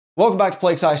Welcome back to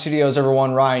Plague Scythe Studios,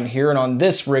 everyone. Ryan here, and on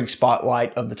this rig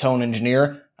spotlight of the Tone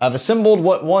Engineer, I've assembled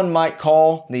what one might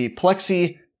call the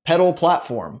Plexi pedal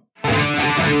platform.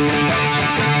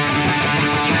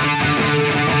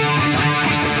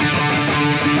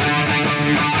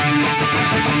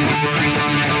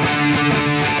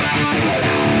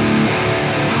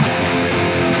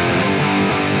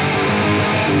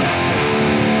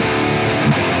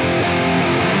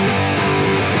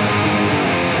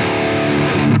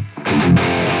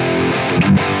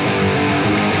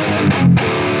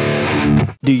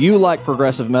 Do you like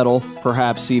progressive metal,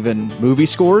 perhaps even movie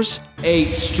scores?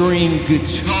 8-string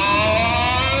guitars?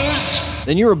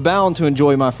 Then you are bound to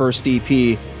enjoy my first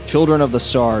EP, Children of the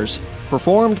Stars.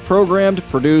 Performed, programmed,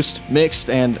 produced, mixed,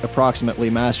 and approximately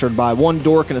mastered by one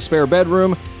dork in a spare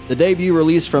bedroom, the debut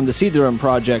release from the Sidram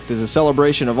project is a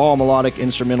celebration of all melodic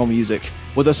instrumental music.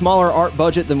 With a smaller art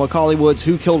budget than Macaulay Wood's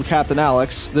Who Killed Captain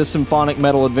Alex, this symphonic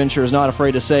metal adventure is not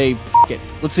afraid to say, F it.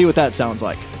 Let's see what that sounds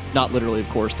like. Not literally, of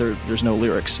course, there's no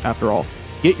lyrics, after all.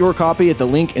 Get your copy at the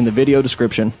link in the video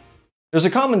description. There's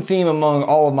a common theme among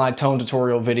all of my tone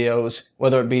tutorial videos,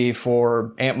 whether it be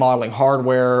for amp modeling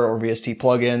hardware or VST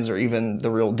plugins or even the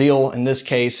real deal in this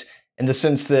case, in the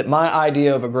sense that my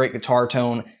idea of a great guitar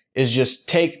tone is just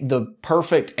take the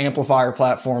perfect amplifier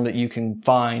platform that you can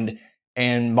find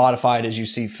and modify it as you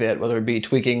see fit, whether it be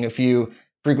tweaking a few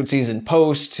frequencies in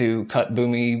post to cut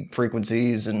boomy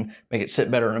frequencies and make it sit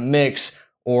better in a mix,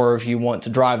 or if you want to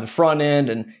drive the front end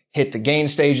and hit the gain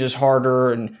stages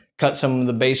harder and cut some of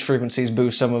the bass frequencies,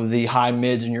 boost some of the high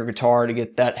mids in your guitar to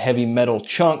get that heavy metal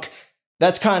chunk.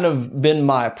 That's kind of been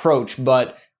my approach,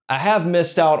 but I have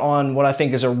missed out on what I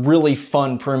think is a really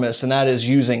fun premise, and that is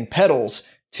using pedals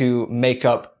to make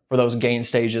up for those gain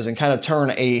stages and kind of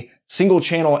turn a single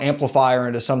channel amplifier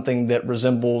into something that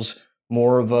resembles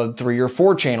more of a 3 or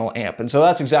 4 channel amp. And so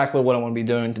that's exactly what I want to be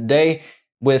doing today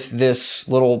with this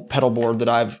little pedal board that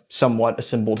I've somewhat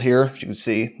assembled here. As you can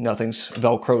see, nothing's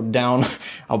velcroed down.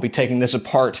 I'll be taking this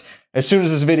apart as soon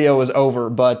as this video is over,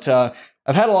 but I've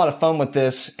had a lot of fun with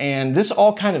this, and this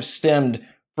all kind of stemmed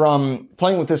from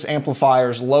playing with this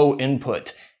amplifier's low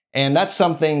input. And that's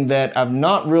something that I've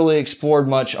not really explored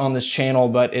much on this channel,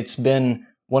 but it's been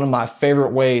one of my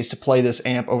favorite ways to play this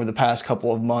amp over the past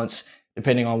couple of months,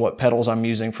 depending on what pedals I'm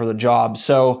using for the job.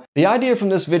 So the idea from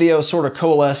this video sort of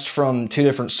coalesced from two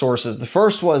different sources. The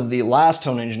first was the last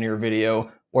Tone Engineer video,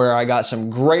 where I got some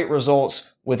great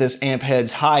results with this amp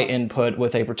head's high input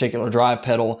with a particular drive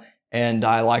pedal, and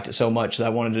I liked it so much that I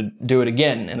wanted to do it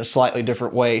again in a slightly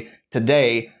different way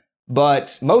today.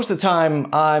 But most of the time,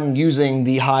 I'm using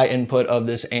the high input of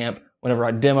this amp whenever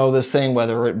I demo this thing,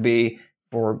 whether it be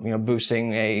for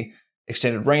boosting a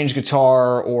extended range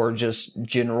guitar or just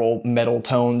general metal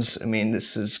tones. I mean,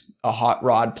 this is a hot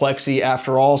rod Plexi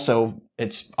after all, so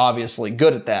it's obviously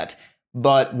good at that.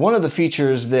 But one of the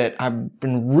features that I've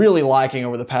been really liking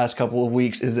over the past couple of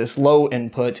weeks is this low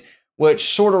input,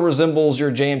 which sort of resembles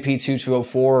your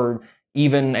JMP-2204 or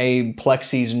even a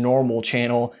Plexi's normal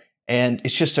channel. And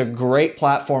it's just a great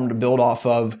platform to build off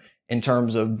of in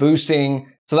terms of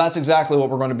boosting. So that's exactly what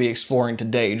we're going to be exploring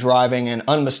today, driving an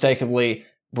unmistakably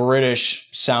British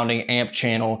sounding amp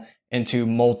channel into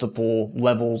multiple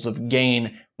levels of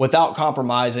gain without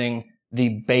compromising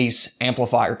the bass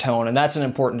amplifier tone. And that's an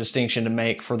important distinction to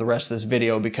make for the rest of this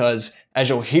video, because as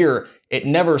you'll hear, it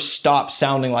never stops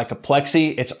sounding like a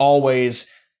Plexi. It's always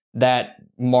that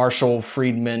Marshall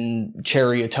Friedman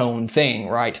Cherrytone thing,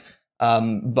 right?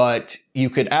 But you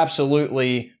could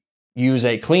absolutely use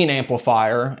a clean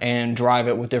amplifier and drive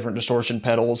it with different distortion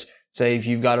pedals. Say if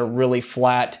you've got a really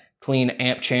flat clean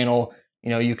amp channel,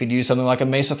 you could use something like a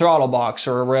Mesa throttle box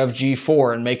or a Rev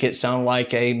G4 and make it sound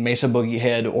like a Mesa Boogie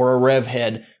head or a Rev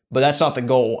head, but that's not the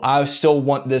goal. I still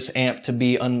want this amp to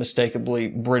be unmistakably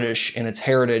British in its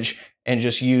heritage and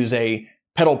just use a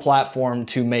pedal platform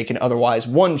to make an otherwise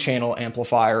one channel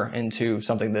amplifier into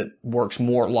something that works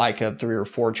more like a 3 or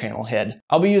 4 channel head.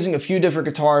 I'll be using a few different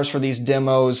guitars for these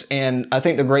demos, and I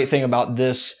think the great thing about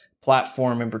this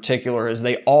platform in particular is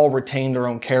they all retain their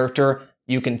own character.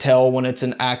 You can tell when it's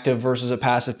an active versus a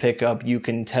passive pickup. You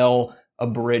can tell a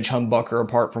bridge humbucker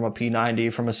apart from a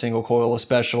P90 from a single coil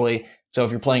especially. So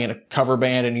if you're playing in a cover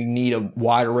band and you need a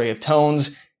wide array of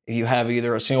tones, if you have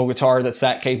either a single guitar that's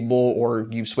that capable or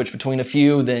you switch between a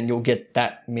few, then you'll get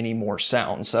that many more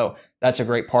sounds. So that's a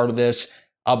great part of this.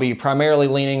 I'll be primarily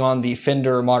leaning on the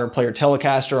Fender Modern Player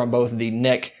Telecaster on both the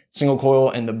neck single coil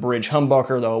and the bridge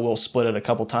humbucker, though I will split it a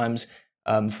couple times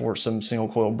for some single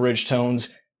coil bridge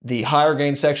tones. The higher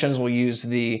gain sections will use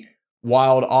the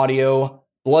Wild Audio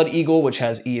Blood Eagle, which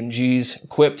has EMGs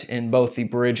equipped in both the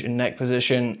bridge and neck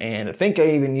position, and I think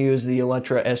I even used the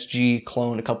Electra SG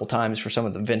clone a couple times for some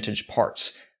of the vintage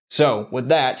parts. So with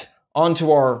that, onto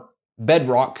our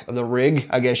bedrock of the rig,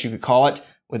 I guess you could call it,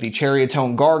 with the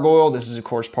Chariotone Gargoyle. This is of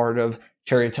course part of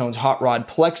Chariotone's Hot Rod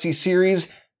Plexi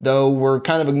series, though we're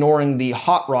kind of ignoring the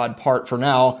hot rod part for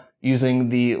now, using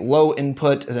the low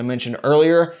input, as I mentioned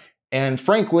earlier. And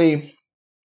frankly,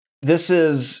 this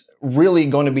is really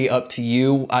going to be up to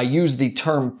you. I use the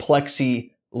term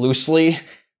Plexi loosely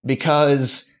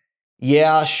because,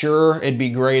 yeah, sure, it'd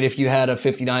be great if you had a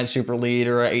 59 Super Lead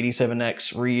or a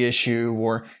 87X reissue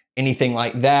or anything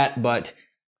like that, but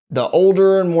the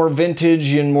older and more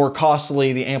vintage and more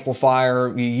costly the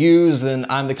amplifier you use, then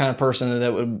I'm the kind of person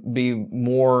that would be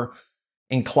more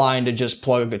inclined to just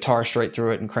plug a guitar straight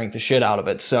through it and crank the shit out of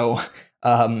it. So,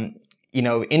 you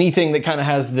know, anything that kind of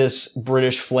has this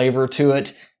British flavor to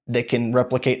it that can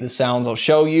replicate the sounds I'll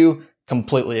show you,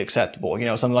 completely acceptable. You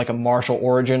know, something like a Marshall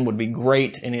Origin would be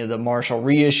great. Any of the Marshall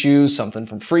reissues, something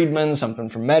from Friedman, something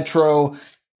from Metro,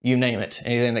 you name it.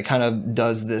 Anything that kind of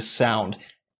does this sound.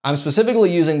 I'm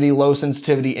specifically using the low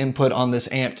sensitivity input on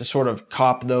this amp to sort of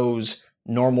cop those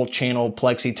normal channel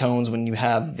plexi tones when you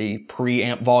have the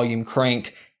preamp volume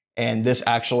cranked, and this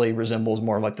actually resembles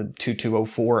more like the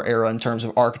 2204 era in terms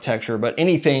of architecture, but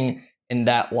anything in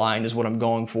that line is what I'm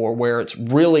going for, where it's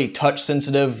really touch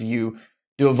sensitive. You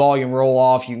do a volume roll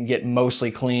off, you can get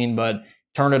mostly clean, but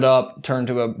turn it up, turn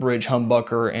to a bridge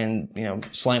humbucker, and, you know,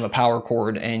 slam a power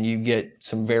chord, and you get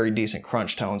some very decent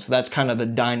crunch tones. So that's kind of the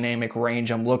dynamic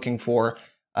range I'm looking for.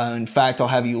 In fact, I'll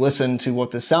have you listen to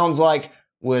what this sounds like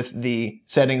with the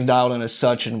settings dialed in as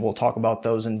such, and we'll talk about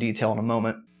those in detail in a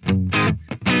moment.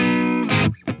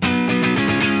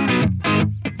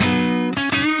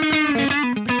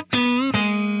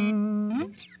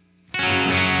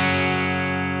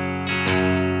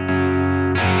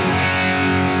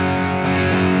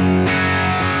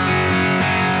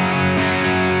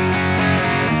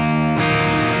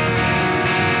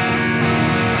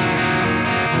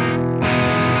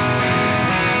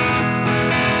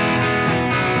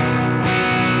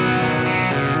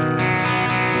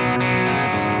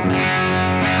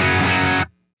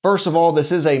 First of all,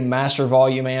 this is a master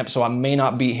volume amp, so I may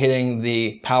not be hitting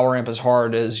the power amp as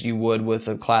hard as you would with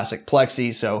a classic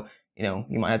Plexi, so, you know,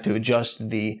 you might have to adjust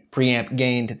the preamp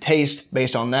gain to taste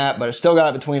based on that, but I've still got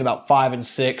it between about 5 and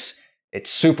 6. It's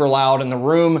super loud in the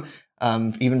room.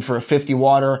 Even for a 50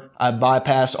 watter, I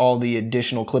bypassed all the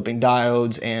additional clipping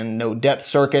diodes and no depth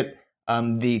circuit.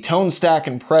 The tone stack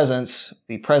and presence,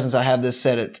 I have this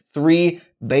set at 3,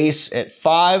 bass at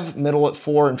 5, middle at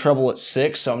 4, and treble at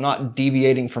 6, so I'm not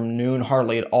deviating from noon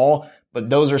hardly at all,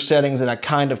 but those are settings that I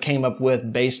kind of came up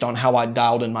with based on how I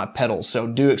dialed in my pedals, so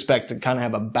do expect to kind of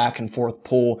have a back and forth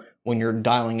pull when you're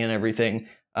dialing in everything.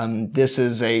 This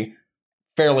is a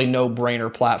fairly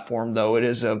no-brainer platform, though. It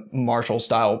is a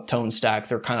Marshall-style tone stack.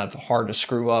 They're kind of hard to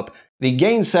screw up. The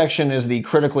gain section is the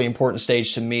critically important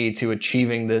stage to me to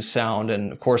achieving this sound,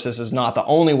 and of course this is not the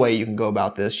only way you can go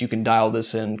about this. You can dial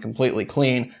this in completely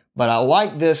clean, but I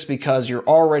like this because you're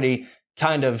already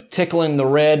kind of tickling the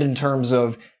red in terms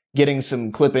of getting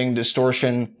some clipping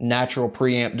distortion, natural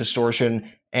preamp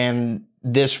distortion, and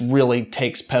this really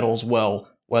takes pedals well,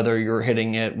 whether you're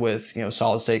hitting it with, you know,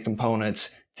 solid-state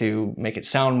components to make it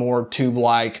sound more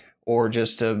tube-like or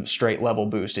just a straight level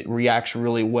boost. It reacts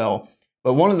really well.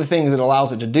 But one of the things that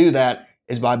allows it to do that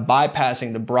is by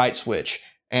bypassing the bright switch.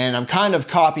 And I'm kind of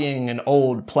copying an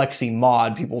old Plexi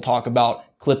mod. People talk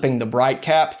about clipping the bright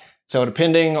cap. So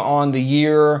depending on the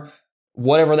year,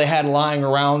 whatever they had lying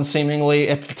around seemingly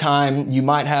at the time, you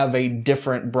might have a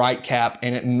different bright cap,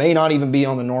 and it may not even be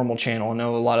on the normal channel. I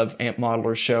know a lot of amp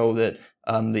modelers show that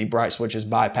the bright switch is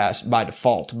bypassed by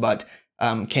default, but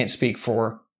can't speak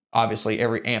for obviously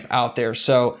every amp out there.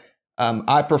 So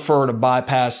I prefer to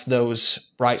bypass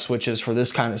those bright switches for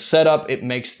this kind of setup. It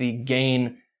makes the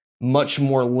gain much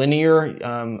more linear.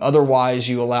 Otherwise,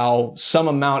 you allow some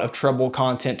amount of treble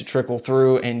content to trickle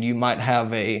through, and you might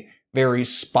have a very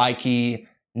spiky,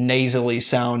 nasally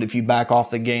sound if you back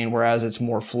off the gain, whereas it's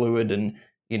more fluid and,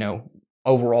 you know,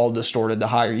 overall distorted the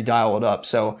higher you dial it up.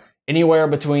 So anywhere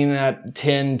between that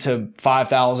 10 to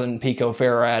 5,000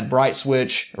 picofarad bright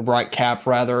switch, or bright cap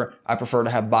rather, I prefer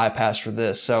to have bypass for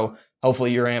this. So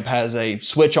hopefully your amp has a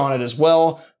switch on it as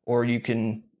well, or you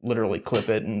can literally clip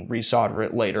it and resolder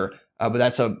it later. But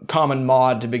that's a common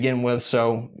mod to begin with,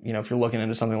 so, you know, if you're looking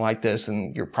into something like this,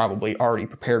 then you're probably already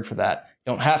prepared for that.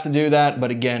 You don't have to do that,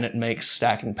 but again, it makes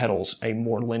stacking pedals a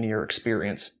more linear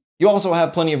experience. You also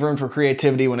have plenty of room for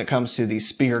creativity when it comes to the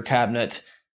speaker cabinet.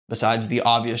 besides the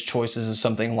obvious choices of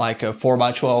something like a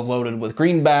 4x12 loaded with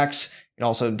greenbacks. You can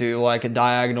also do like a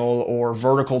diagonal or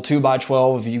vertical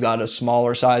 2x12 if you got a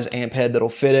smaller size amp head that'll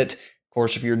fit it. Of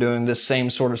course, if you're doing this same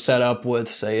sort of setup with,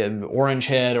 say, an orange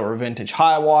head or a vintage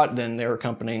high watt, then their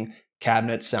accompanying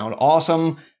cabinets sound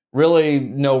awesome. Really,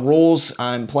 no rules.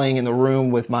 I'm playing in the room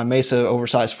with my Mesa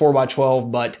oversized 4x12,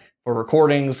 but for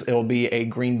recordings, it'll be a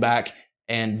greenback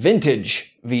and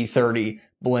vintage V30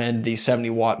 blend, the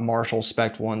 70-watt Marshall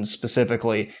spec ones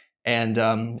specifically. And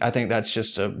I think that's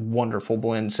just a wonderful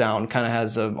blend sound. Kind of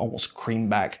has a almost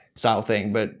creamback style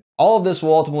thing, but all of this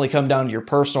will ultimately come down to your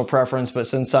personal preference. But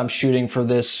since I'm shooting for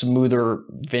this smoother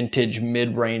vintage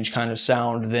mid-range kind of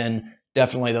sound, then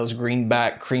definitely those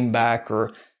greenback, creamback,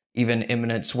 or even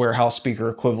Eminence warehouse speaker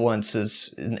equivalents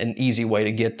is an easy way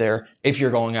to get there if you're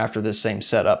going after this same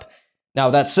setup. Now,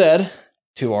 that said,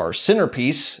 to our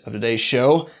centerpiece of today's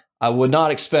show, I would not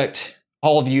expect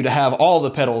all of you to have all the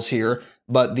pedals here,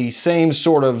 but the same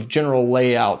sort of general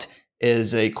layout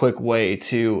is a quick way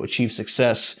to achieve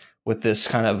success with this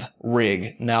kind of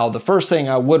rig. Now, the first thing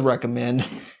I would recommend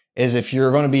is if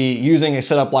you're going to be using a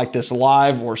setup like this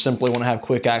live or simply want to have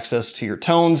quick access to your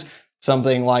tones,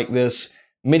 something like this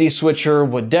MIDI switcher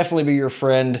would definitely be your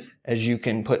friend, as you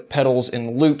can put pedals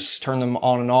in loops, turn them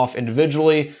on and off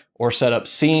individually, or set up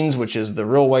scenes, which is the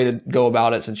real way to go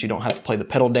about it since you don't have to play the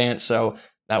pedal dance. So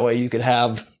that way you could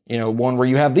have, you know, one where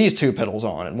you have these two pedals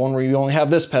on and one where you only have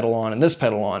this pedal on and this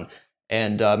pedal on,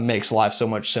 and makes life so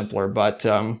much simpler. But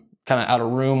kind of out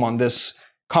of room on this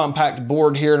compact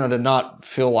board here, and I did not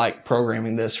feel like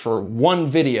programming this for one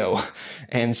video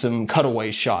and some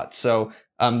cutaway shots. So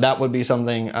that would be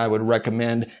something I would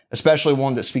recommend, especially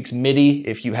one that speaks MIDI.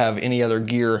 If you have any other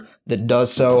gear that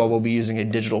does so, I will be using a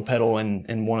digital pedal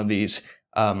in one of these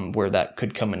where that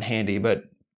could come in handy. But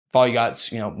if all you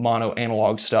got, you know, mono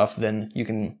analog stuff, then you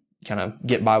can kind of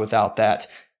get by without that.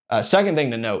 Second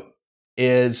thing to note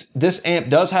is this amp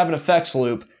does have an effects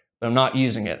loop, but I'm not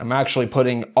using it. I'm actually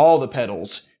putting all the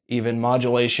pedals, even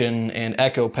modulation and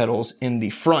echo pedals, in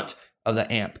the front of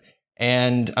the amp.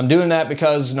 And I'm doing that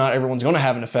because not everyone's going to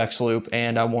have an effects loop,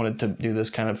 and I wanted to do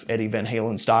this kind of Eddie Van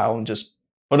Halen style and just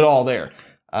put it all there.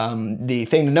 The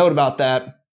thing to note about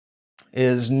that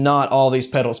is not all these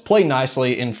pedals play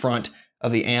nicely in front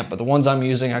of the amp, but the ones I'm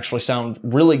using actually sound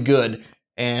really good,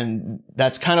 and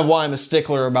that's kind of why I'm a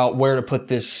stickler about where to put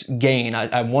this gain.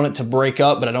 I want it to break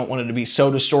up, but I don't want it to be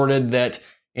so distorted that,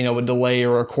 you know, a delay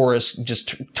or a chorus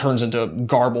just turns into a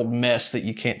garbled mess that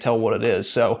you can't tell what it is.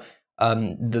 So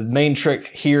the main trick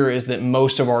here is that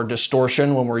most of our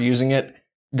distortion when we're using it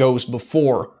goes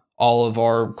before all of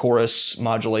our chorus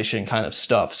modulation kind of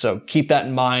stuff. So keep that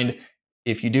in mind.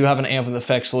 If you do have an amp with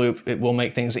effects loop, it will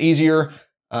make things easier.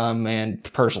 And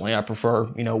personally, I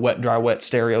prefer, you know, wet, dry, wet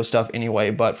stereo stuff anyway.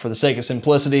 But for the sake of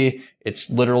simplicity, it's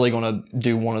literally going to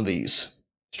do one of these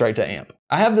straight to amp.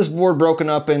 I have this board broken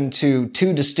up into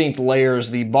two distinct layers,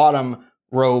 the bottom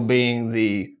row being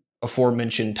the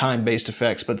aforementioned time-based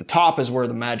effects, but the top is where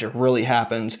the magic really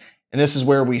happens. And this is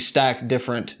where we stack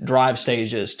different drive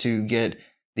stages to get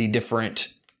the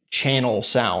different channel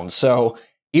sounds. So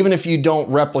even if you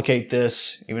don't replicate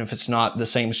this, even if it's not the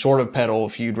same sort of pedal,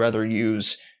 if you'd rather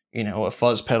use, you know, a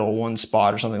fuzz pedal one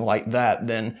spot or something like that,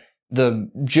 then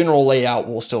the general layout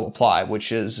will still apply,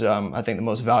 which is, I think, the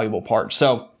most valuable part.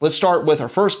 So let's start with our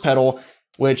first pedal,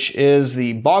 which is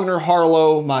the Bogner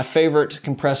Harlow, my favorite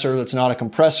compressor that's not a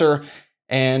compressor.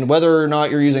 And whether or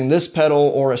not you're using this pedal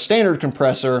or a standard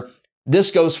compressor, this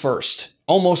goes first,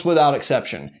 almost without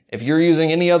exception. If you're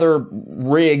using any other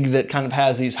rig that kind of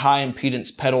has these high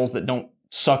impedance pedals that don't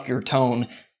suck your tone,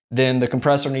 then the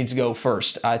compressor needs to go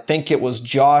first. I think it was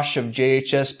Josh of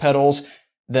JHS Pedals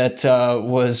that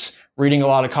was reading a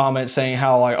lot of comments saying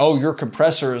how, like, oh, your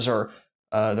compressors are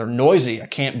they're noisy. I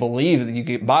can't believe that you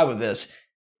get by with this.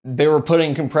 They were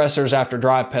putting compressors after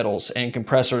drive pedals, and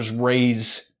compressors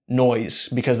raise noise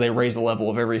because they raise the level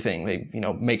of everything. They, you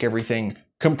know, make everything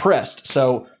compressed.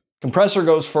 So compressor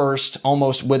goes first,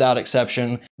 almost without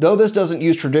exception. Though this doesn't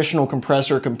use traditional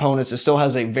compressor components, it still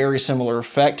has a very similar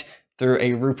effect through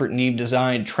a Rupert Neve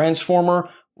designed transformer,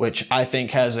 which I think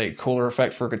has a cooler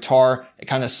effect for guitar. It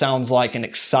kind of sounds like an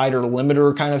exciter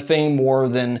limiter kind of thing, more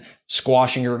than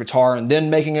squashing your guitar and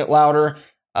then making it louder.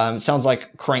 It sounds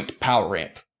like cranked power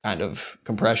amp kind of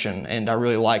compression, and I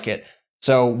really like it.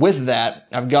 So with that,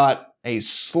 I've got a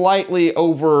slightly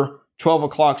over 12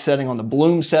 o'clock setting on the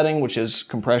bloom setting, which is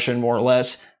compression more or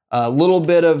less. A little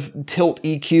bit of tilt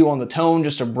EQ on the tone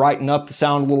just to brighten up the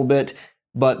sound a little bit,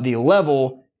 but the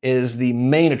level is the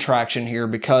main attraction here,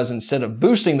 because instead of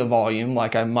boosting the volume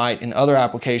like I might in other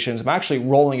applications, I'm actually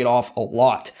rolling it off a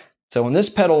lot. So when this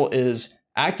pedal is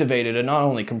activated, it not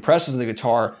only compresses the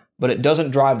guitar, but it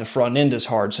doesn't drive the front end as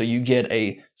hard. So you get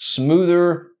a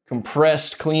smoother,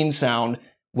 compressed, clean sound,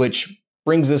 which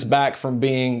brings this back from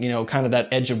being, you know, kind of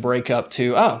that edge of breakup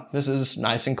to, oh, this is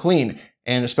nice and clean,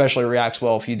 and especially reacts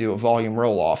well if you do a volume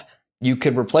roll-off. You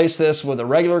could replace this with a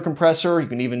regular compressor. You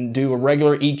can even do a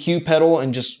regular EQ pedal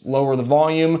and just lower the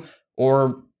volume,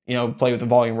 or, you know, play with the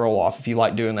volume roll-off if you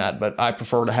like doing that. But I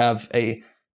prefer to have a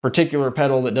particular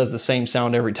pedal that does the same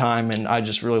sound every time, and I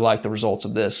just really like the results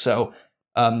of this. So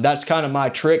that's kind of my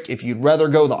trick. If you'd rather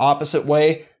go the opposite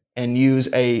way and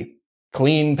use a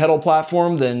clean pedal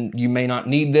platform, then you may not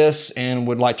need this and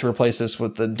would like to replace this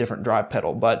with a different drive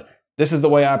pedal. But this is the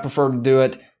way I prefer to do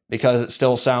it, because it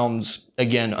still sounds,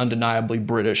 again, undeniably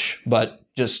British, but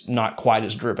just not quite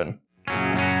as driven.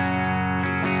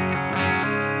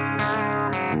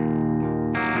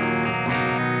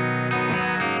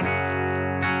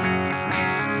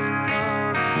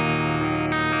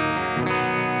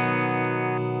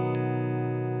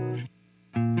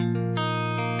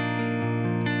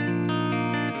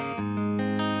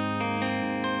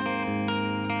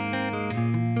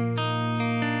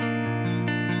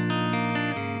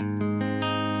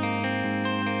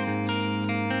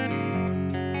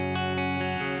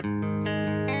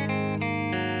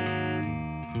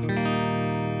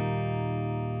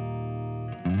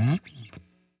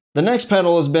 The next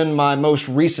pedal has been my most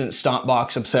recent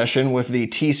stompbox obsession with the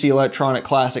TC Electronic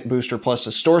Classic Booster Plus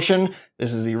Distortion.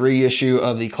 This is the reissue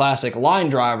of the Classic Line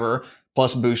Driver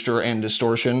plus Booster and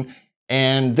Distortion.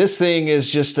 And this thing is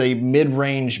just a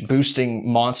mid-range boosting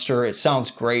monster. It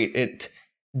sounds great. It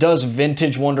does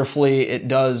vintage wonderfully. It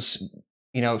does,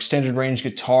 you know, extended range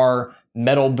guitar,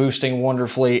 metal boosting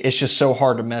wonderfully. It's just so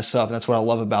hard to mess up, and that's what I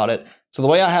love about it. So the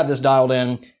way I have this dialed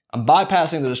in, I'm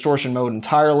bypassing the distortion mode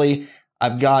entirely.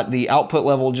 I've got the output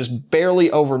level just barely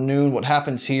over noon. What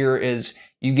happens here is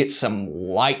you get some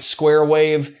light square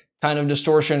wave kind of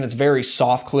distortion. It's very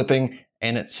soft clipping,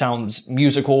 and it sounds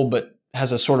musical, but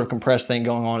has a sort of compressed thing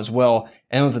going on as well.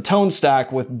 And with the tone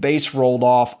stack with bass rolled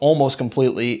off almost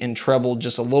completely and treble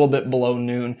just a little bit below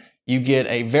noon, you get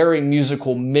a very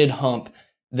musical mid-hump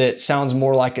that sounds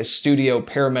more like a studio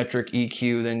parametric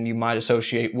EQ than you might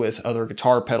associate with other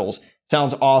guitar pedals.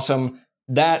 Sounds awesome.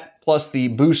 That plus the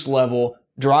boost level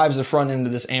drives the front end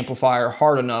of this amplifier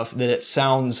hard enough that it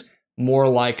sounds more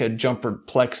like a jumpered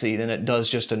Plexi than it does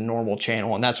just a normal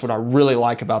channel. And that's what I really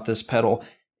like about this pedal,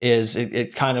 is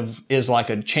it kind of is like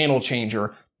a channel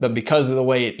changer, but because of the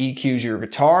way it EQs your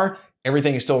guitar,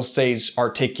 everything still stays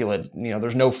articulate. You know,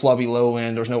 there's no flubby low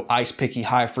end, there's no ice picky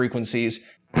high frequencies.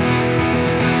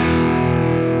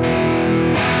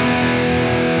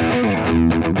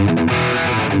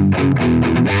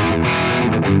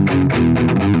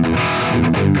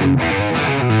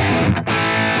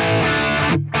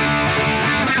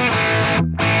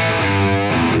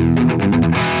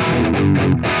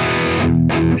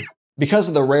 Because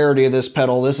of the rarity of this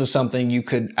pedal, this is something you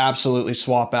could absolutely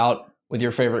swap out with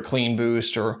your favorite clean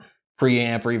boost or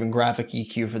preamp or even graphic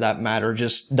EQ for that matter.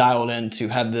 Just dial it in to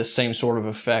have this same sort of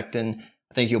effect, and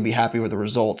I think you'll be happy with the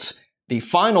results. The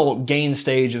final gain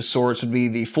stage of sorts would be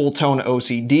the full tone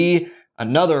OCD,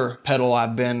 another pedal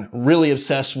I've been really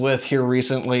obsessed with here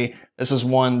recently. This is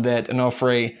one that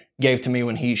Onofre gave to me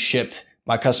when he shipped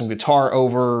my custom guitar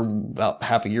over about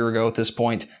half a year ago at this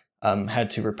point.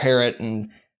 Had to repair it, and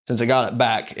since I got it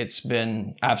back, it's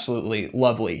been absolutely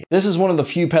lovely. This is one of the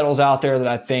few pedals out there that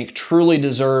I think truly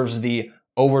deserves the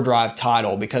Overdrive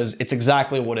title, because it's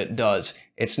exactly what it does.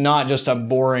 It's not just a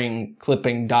boring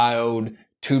clipping diode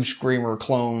tube screamer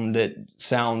clone that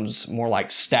sounds more like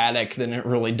static than it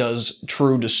really does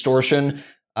true distortion.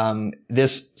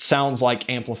 This sounds like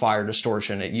amplifier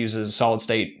distortion. It uses solid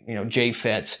state, you know,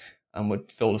 JFETs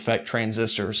with field effect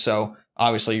transistors. So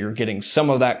obviously you're getting some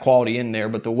of that quality in there,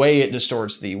 but the way it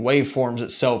distorts the waveforms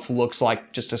itself looks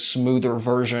like just a smoother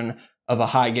version of a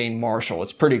high gain Marshall.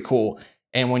 It's pretty cool.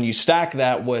 And when you stack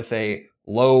that with a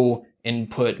low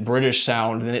input British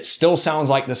sound, then it still sounds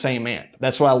like the same amp.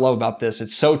 That's what I love about this.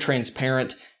 It's so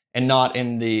transparent, and not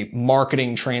in the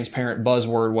marketing transparent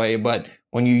buzzword way, but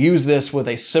when you use this with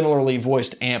a similarly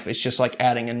voiced amp, it's just like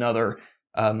adding another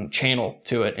channel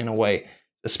to it in a way,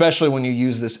 especially when you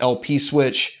use this LP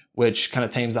switch, which kind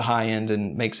of tames the high end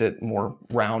and makes it more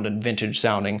round and vintage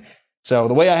sounding. So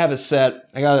the way I have it set,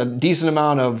 I got a decent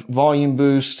amount of volume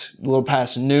boost, a little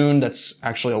past noon. That's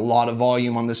actually a lot of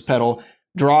volume on this pedal.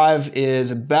 Drive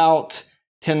is about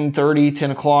 10:30,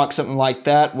 10 o'clock, something like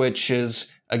that, which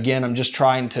is, again, I'm just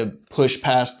trying to push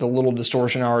past the little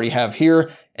distortion I already have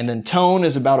here. And then tone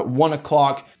is about at 1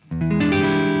 o'clock.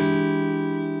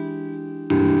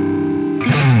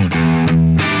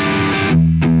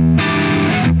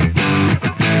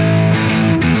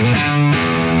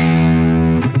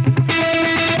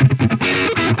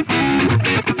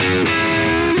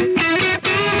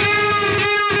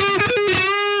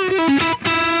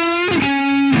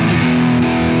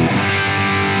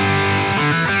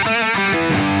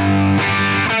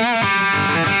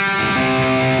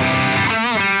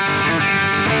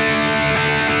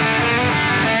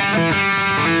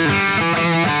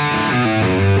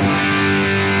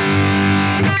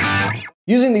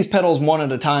 Using these pedals one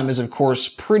at a time is of course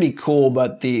pretty cool,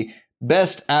 but the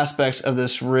best aspects of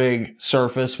this rig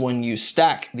surface when you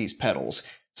stack these pedals.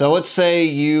 So let's say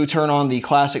you turn on the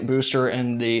classic booster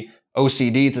and the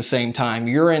OCD at the same time.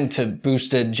 You're into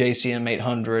boosted JCM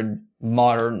 800,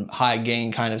 modern high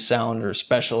gain kind of sound, or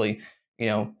especially, you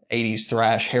know, 80s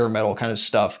thrash, hair metal kind of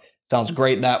stuff. Sounds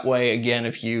great that way. Again,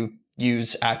 if you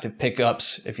use active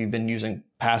pickups, if you've been using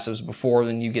passives before,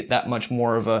 then you get that much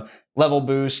more of a level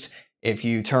boost. If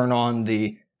you turn on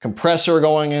the compressor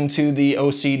going into the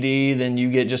OCD, then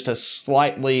you get just a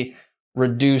slightly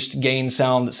reduced gain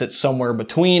sound that sits somewhere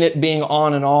between it being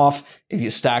on and off. If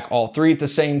you stack all three at the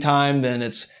same time, then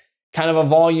it's kind of a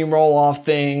volume roll-off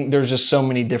thing. There's just so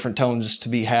many different tones to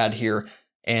be had here,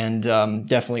 and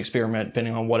definitely experiment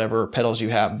depending on whatever pedals you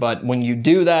have. But when you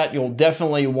do that, you'll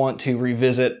definitely want to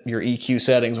revisit your EQ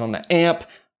settings on the amp,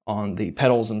 on the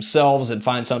pedals themselves, and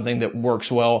find something that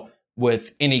works well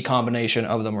with any combination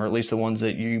of them, or at least the ones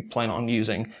that you plan on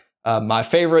using. My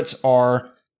favorites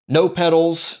are no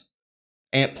pedals,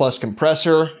 amp plus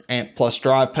compressor, amp plus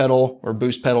drive pedal or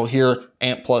boost pedal here,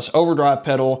 amp plus overdrive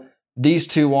pedal, these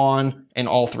two on, and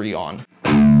all three on.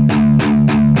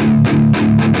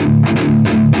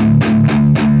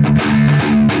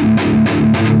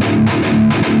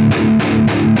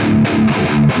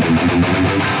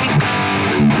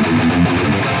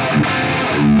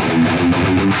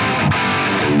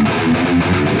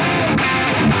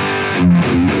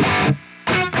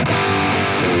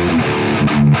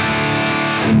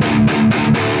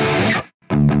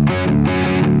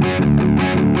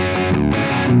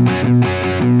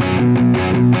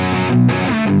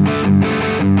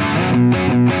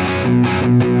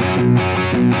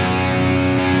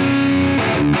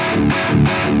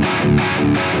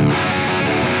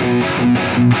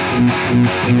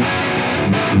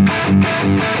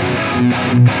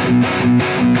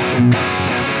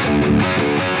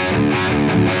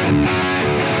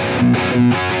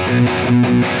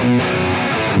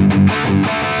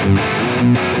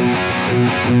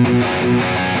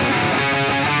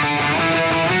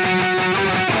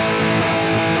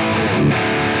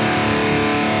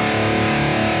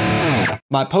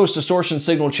 My post-distortion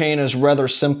signal chain is rather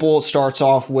simple. It starts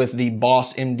off with the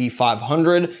Boss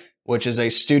MD500, which is a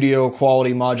studio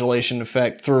quality modulation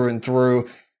effect through and through.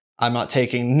 I'm not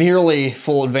taking nearly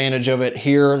full advantage of it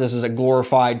here. This is a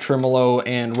glorified tremolo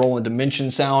and Roland dimension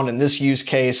sound. In this use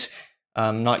case,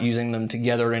 I'm not using them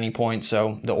together at any point,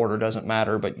 so the order doesn't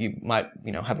matter, but you might,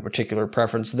 have a particular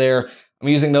preference there. I'm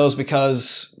using those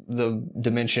because the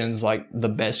dimension's like the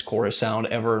best chorus sound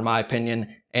ever, in my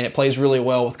opinion, and it plays really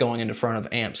well with going into front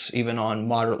of amps, even on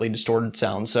moderately distorted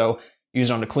sounds. So use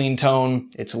it on a clean tone,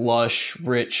 it's lush,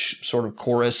 rich sort of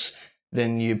chorus.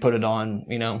 Then you put it on,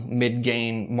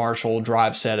 mid-gain Marshall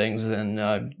drive settings,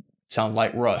 then sound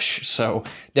like Rush. So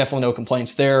definitely no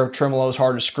complaints there. Tremolo is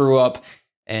hard to screw up,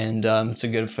 and it's a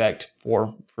good effect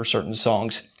for certain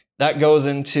songs. That goes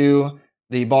into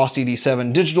the Boss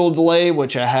DD7 digital delay,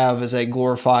 which I have as a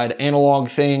glorified analog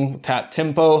thing, tap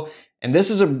tempo. And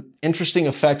this is an interesting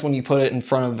effect when you put it in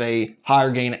front of a higher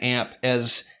gain amp,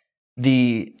 as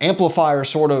the amplifier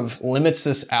sort of limits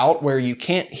this out where you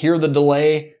can't hear the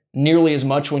delay nearly as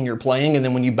much when you're playing, and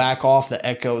then when you back off, the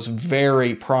echo is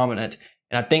very prominent.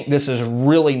 And I think this is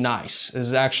really nice. This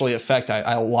is actually an effect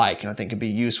I like, and I think could be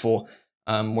useful,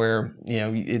 where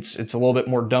it's a little bit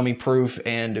more dummy proof,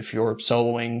 and if you're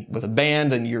soloing with a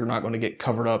band, then you're not going to get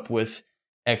covered up with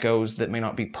echoes that may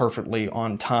not be perfectly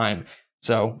on time.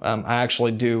 So I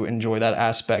actually do enjoy that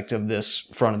aspect of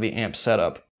this front of the amp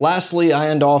setup. Lastly, I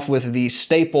end off with the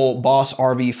staple Boss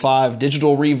RB5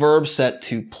 digital reverb set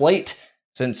to plate,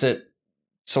 since it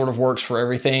sort of works for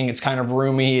everything. It's kind of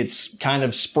roomy, it's kind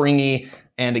of springy,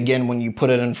 and again, when you put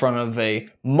it in front of a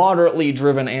moderately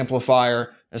driven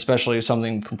amplifier, especially if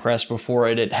something compressed before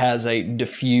it, it has a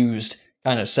diffused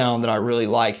kind of sound that I really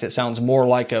like, that sounds more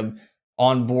like a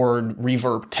onboard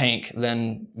reverb tank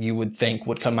than you would think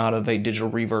would come out of a digital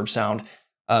reverb sound.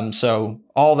 So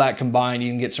all that combined, you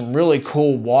can get some really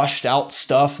cool washed out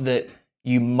stuff that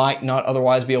you might not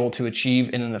otherwise be able to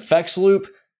achieve in an effects loop,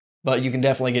 but you can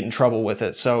definitely get in trouble with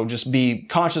it. So just be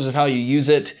conscious of how you use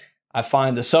it. I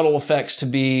find the subtle effects to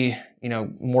be,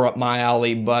 more up my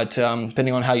alley, but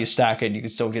depending on how you stack it, you can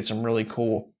still get some really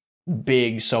cool,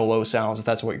 big solo sounds if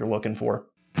that's what you're looking for.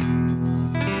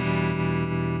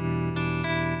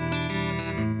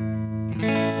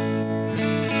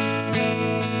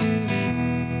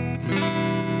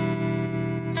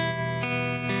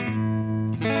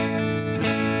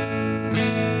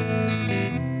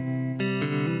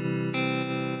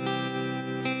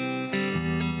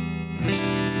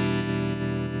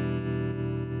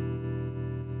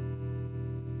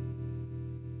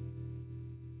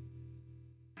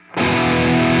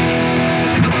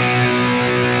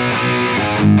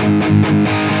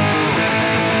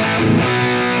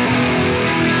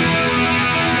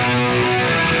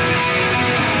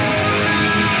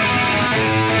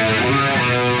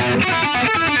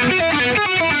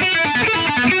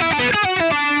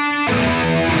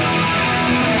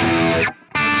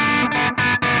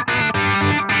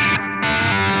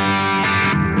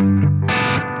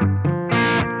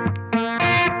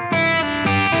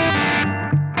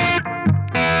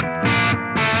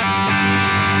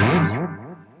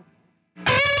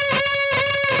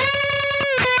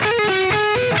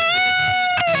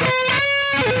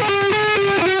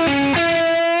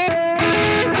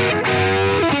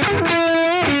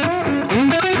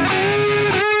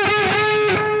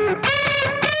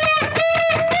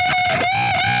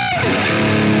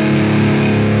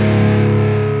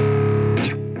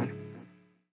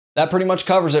 That pretty much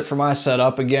covers it for my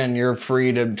setup. Again, you're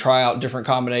free to try out different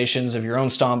combinations of your own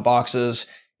stomp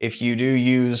boxes. If you do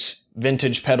use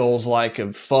vintage pedals like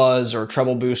a fuzz or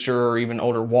treble booster or even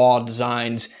older wah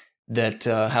designs that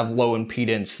have low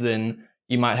impedance, then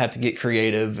you might have to get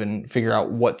creative and figure out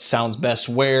what sounds best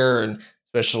where, and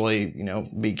especially, you know,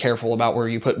 be careful about where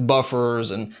you put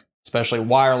buffers, and especially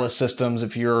wireless systems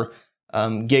if you're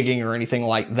gigging or anything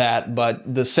like that.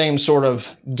 But the same sort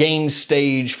of gain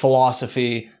stage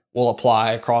philosophy will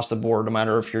apply across the board, no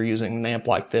matter if you're using an amp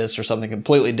like this or something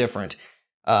completely different.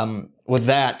 With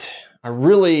that, I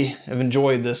really have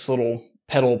enjoyed this little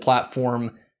pedal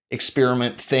platform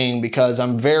experiment thing because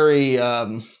I'm very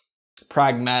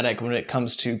pragmatic when it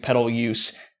comes to pedal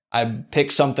use. I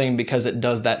pick something because it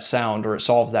does that sound or it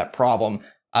solves that problem.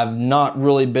 I've not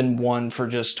really been one for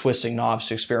just twisting knobs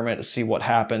to experiment to see what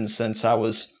happens since I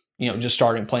was, you know, just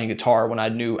starting playing guitar when I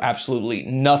knew absolutely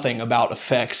nothing about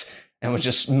effects and was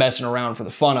just messing around for the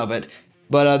fun of it.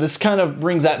 But this kind of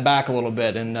brings that back a little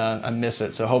bit, and I miss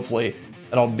it. So hopefully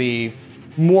that'll be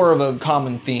more of a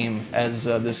common theme as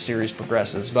this series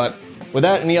progresses. But with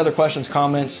that, any other questions,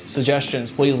 comments,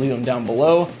 suggestions, please leave them down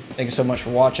below. Thank you so much for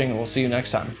watching, and we'll see you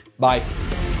next time. Bye.